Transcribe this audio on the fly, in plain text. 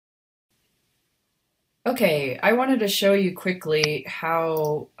Okay, I wanted to show you quickly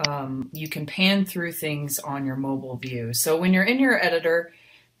how you can pan through things on your mobile view. So when you're in your editor,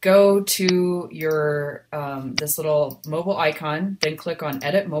 go to your this little mobile icon, then click on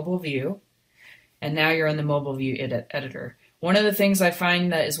Edit Mobile View, and now you're in the mobile view editor. One of the things I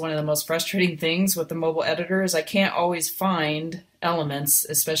find that is one of the most frustrating things with the mobile editor is I can't always find elements,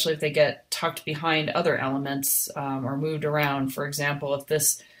 especially if they get tucked behind other elements or moved around. For example, if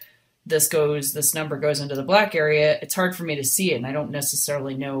this number goes into the black area, it's hard for me to see it, and I don't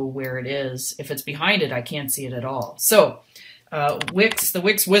necessarily know where it is. If it's behind it, I can't see it at all. So the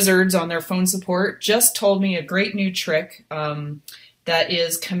Wix wizards on their phone support just told me a great new trick that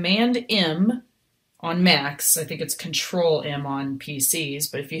is Command M on Macs. I think it's Control M on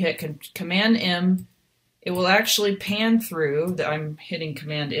PCs, but if you hit Command M, it will actually pan through. I'm hitting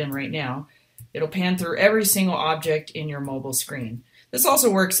Command M right now. It'll pan through every single object in your mobile screen. This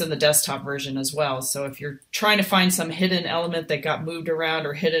also works in the desktop version as well. So if you're trying to find some hidden element that got moved around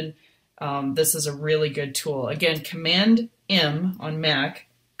or hidden, this is a really good tool. Again, Command M on Mac,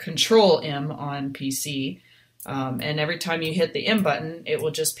 Control M on PC, and every time you hit the M button, it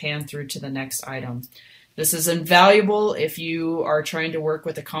will just pan through to the next item. This is invaluable if you are trying to work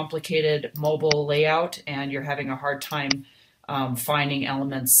with a complicated mobile layout and you're having a hard time finding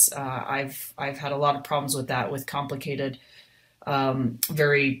elements. I've had a lot of problems with that with complicated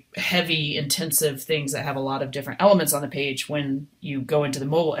very heavy, intensive things that have a lot of different elements on the page. When you go into the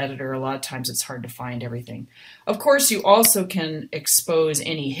mobile editor, a lot of times it's hard to find everything. Of course, you also can expose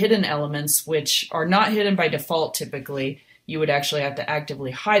any hidden elements, which are not hidden by default typically. You would actually have to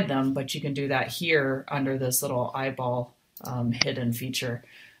actively hide them, but you can do that here under this little eyeball hidden feature.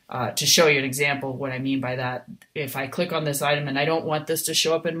 To show you an example of what I mean by that, if I click on this item and I don't want this to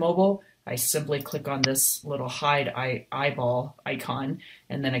show up in mobile, I simply click on this little hide eyeball icon,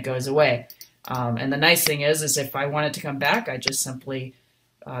 and then it goes away. And the nice thing is if I want it to come back, I just simply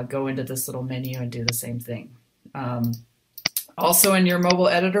go into this little menu and do the same thing. Also in your mobile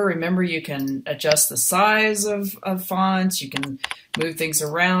editor, remember you can adjust the size of fonts. You can move things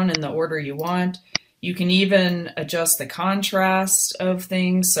around in the order you want. You can even adjust the contrast of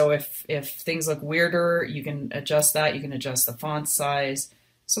things. So if things look weirder, you can adjust that. You can adjust the font size.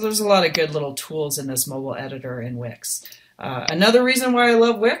 So there's a lot of good little tools in this mobile editor in Wix. Another reason why I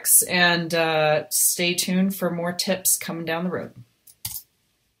love Wix, and stay tuned for more tips coming down the road.